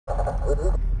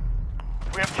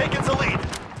We have taken the lead.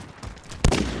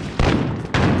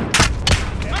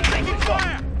 I'm taking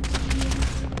fire!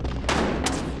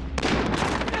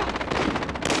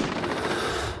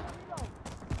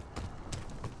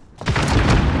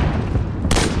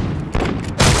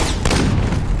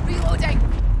 Reloading!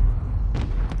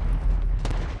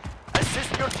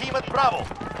 Assist your team at Bravo.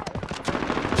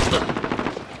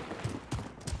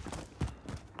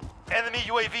 Enemy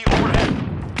UAV overhead.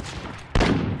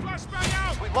 Flashbang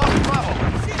out! We lost Bravo.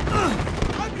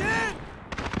 I'm hit!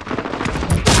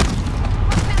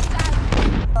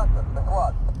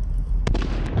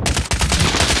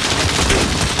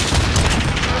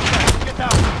 Get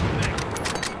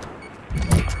down.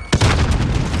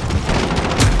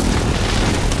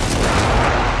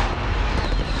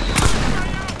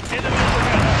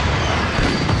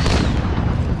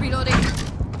 Reloading.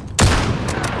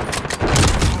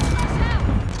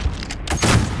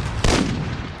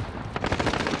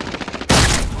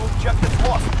 Objective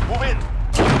lost. Move in.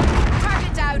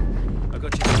 Target down. I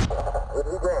got you.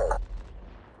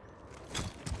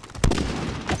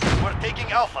 We're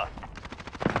taking Alpha.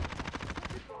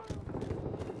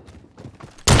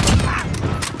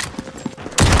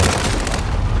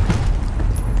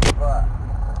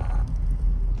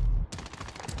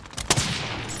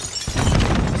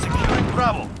 Securing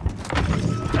Bravo.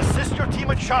 Assist your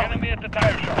team at Charlie. Enemy at the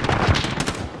tire shop.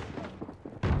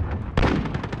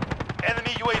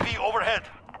 Enemy UAV overhead.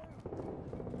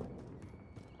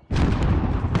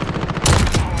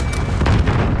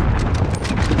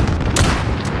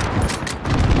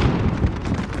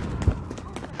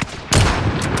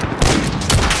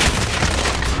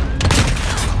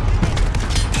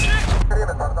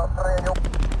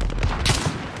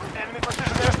 Enemy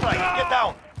precision airstrike. Get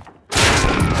down.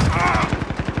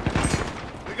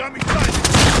 They got me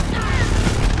sighted.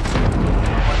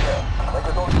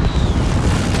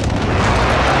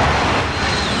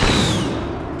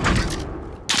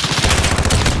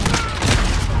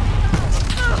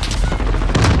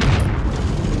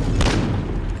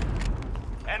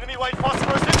 Enemy white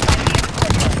phosphorus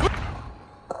incoming.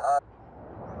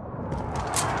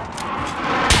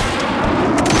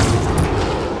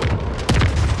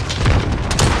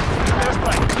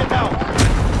 Airstrike. Get down.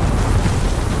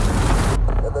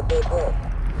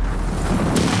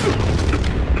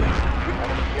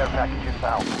 Enemy care package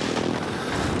inbound.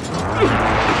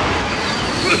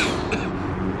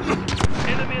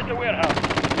 Enemy at the warehouse.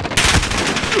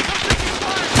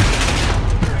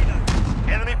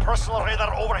 Enemy personal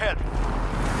radar overhead.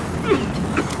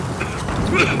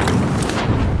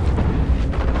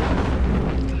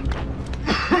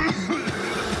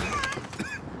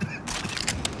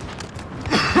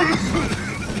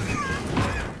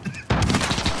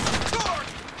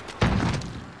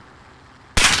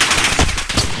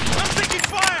 I'm taking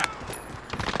fire!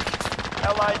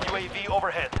 Allied UAV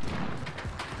overhead.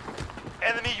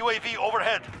 Enemy UAV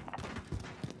overhead.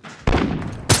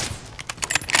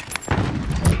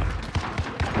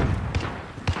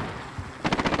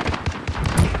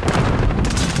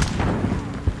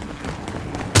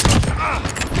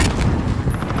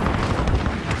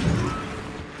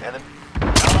 Enemy.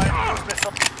 Allied cruise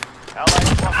missile.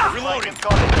 Allied cluster Reloading.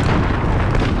 incoming.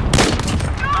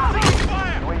 I'm taking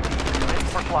fire! UAV ready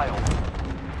for flyover.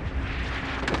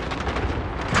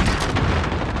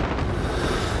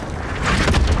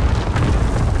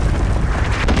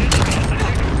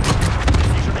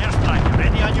 Precision airstrike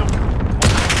ready on you.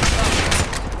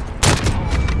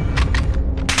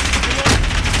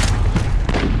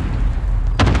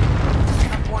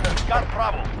 Got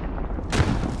Bravo.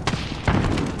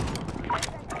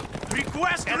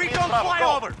 Request Enemy recon Bravo, go.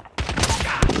 flyover!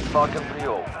 Falcon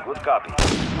 3-0. Good copy.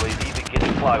 UAV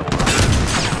beginning flyover.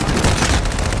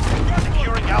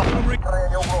 Securing Alpha.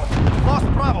 Lost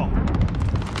Bravo.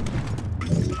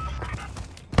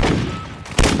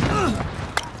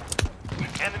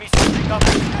 Enemy sending up.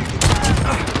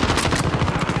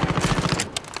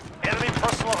 Enemy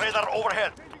personal radar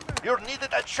overhead. You're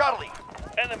needed at Charlie.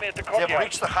 Enemy at the They've courtyard.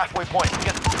 reached the halfway point.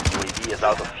 Get UAV is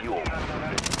out of fuel.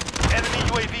 Enemy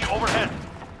UAV overhead.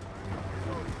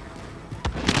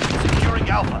 Securing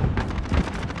Alpha.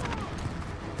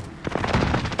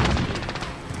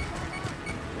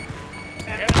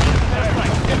 Enemy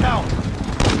airstrike. Get down.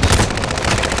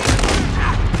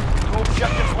 Two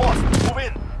objectives lost. Move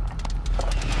in.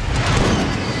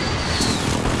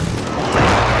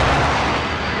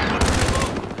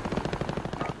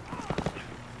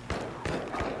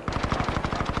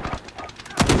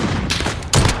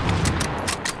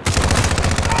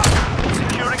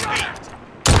 Securing B.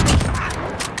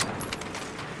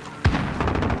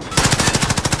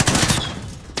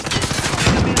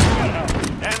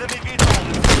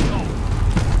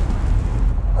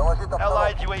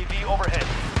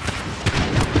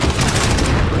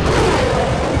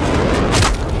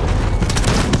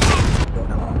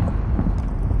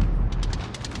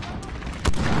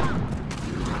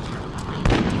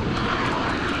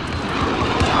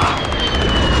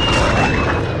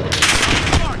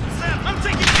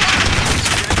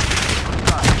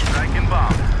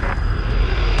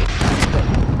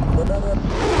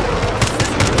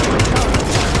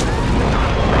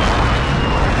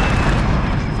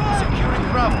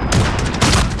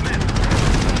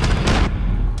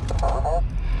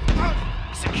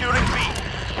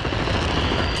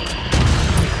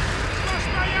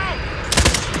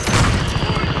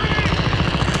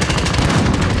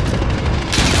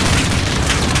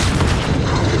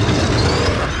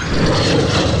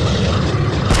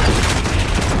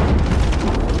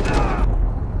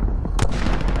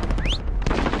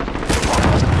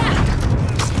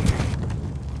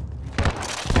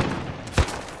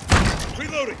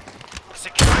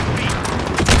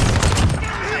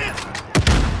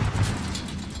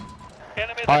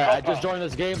 the Alright, I compound. just joined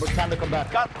this game, but it's time to come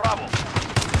back. Got Bravo.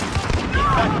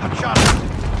 Back to Charlie.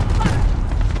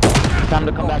 Time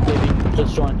to come back, baby.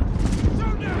 Just joined.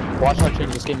 Watch how I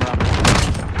change this game around.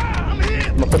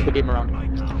 I'm gonna flip the game around.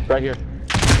 Right here.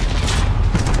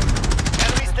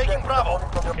 Enemies taking Bravo.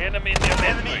 Enemy near the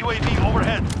Enemy UAV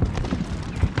overhead.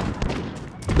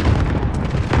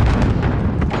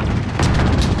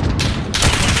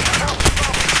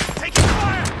 Taking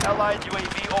fire! Allied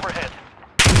UAV overhead.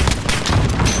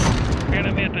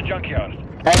 Enemy at the junkyard. Hey, we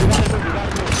gotta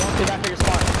move. Don't stay back at your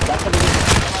spot. That's what we do.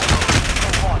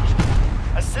 Launched.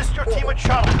 Assist your team at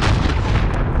Charlie.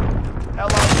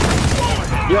 Allied UAV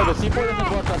overhead. Yo, the C4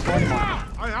 doesn't work on anymore.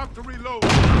 I have to reload.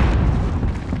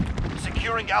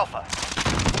 Securing Alpha.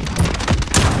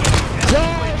 Yo,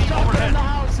 UAV shotgun in overhead. the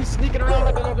house. He's sneaking around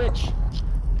like a little bitch.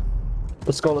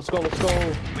 Let's go, let's go, let's go.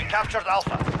 We captured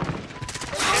Alpha.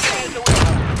 Enemy at the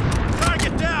warehouse.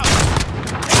 Target down!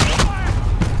 Taking fire!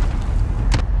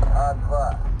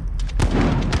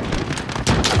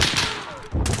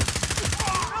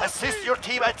 Assist your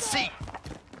team at C.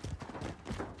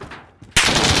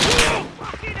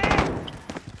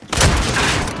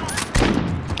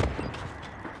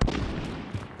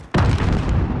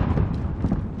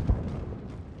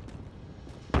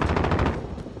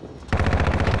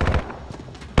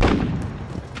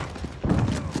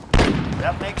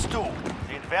 That makes 2.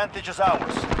 The advantage is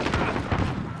ours.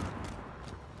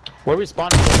 Where are we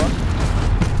spawning, bro?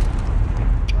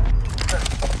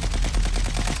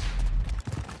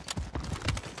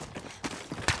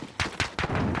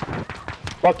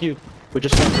 Fuck you. We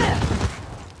just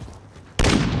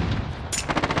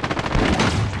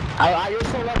you're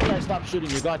so lucky I stopped shooting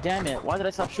you. God damn it. Why did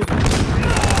I stop shooting you?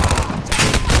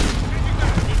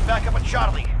 Need backup at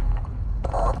Charlie.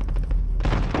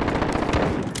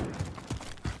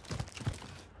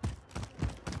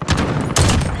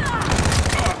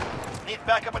 Need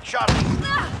backup at Charlie.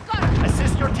 Got her.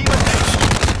 Assist your team at base.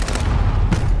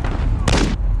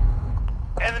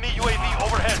 Enemy UAV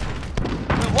overhead.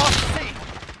 We lost C.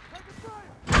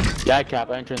 Yeah, Cap.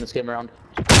 I ain't turning this game around.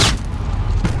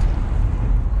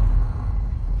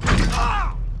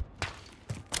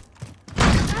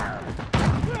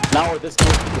 Now with this game,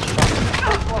 this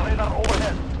shot. Radar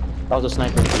overhead. That was a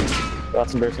sniper.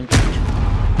 That's embarrassing.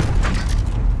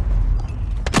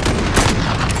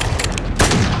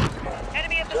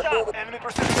 Enemy at the shop. Enemy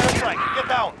precision airstrike. Get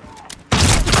down.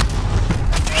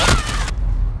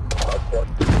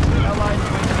 Allied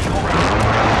UAV overhead.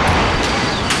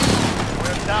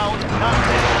 We're down, not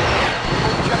dead.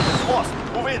 Objective lost.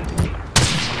 Move in.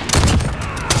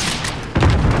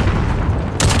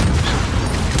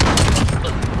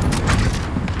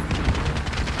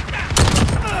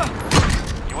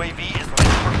 UAV is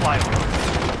ready for flyover.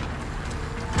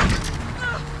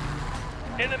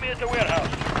 Enemy at the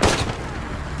warehouse.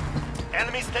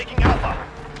 Enemies taking Alpha.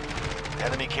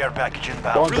 Enemy care package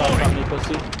inbound. Don't drop on me,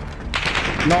 pussy.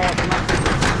 No, I'm not.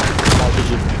 Oh, did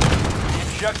you? The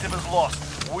objective is lost.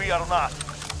 We are not.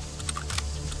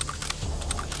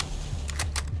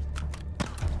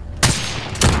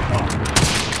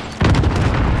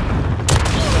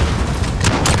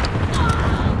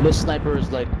 This sniper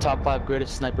is like top 5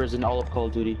 greatest snipers in all of Call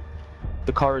of Duty.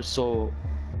 The car is so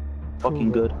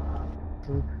fucking good.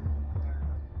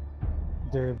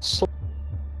 They're So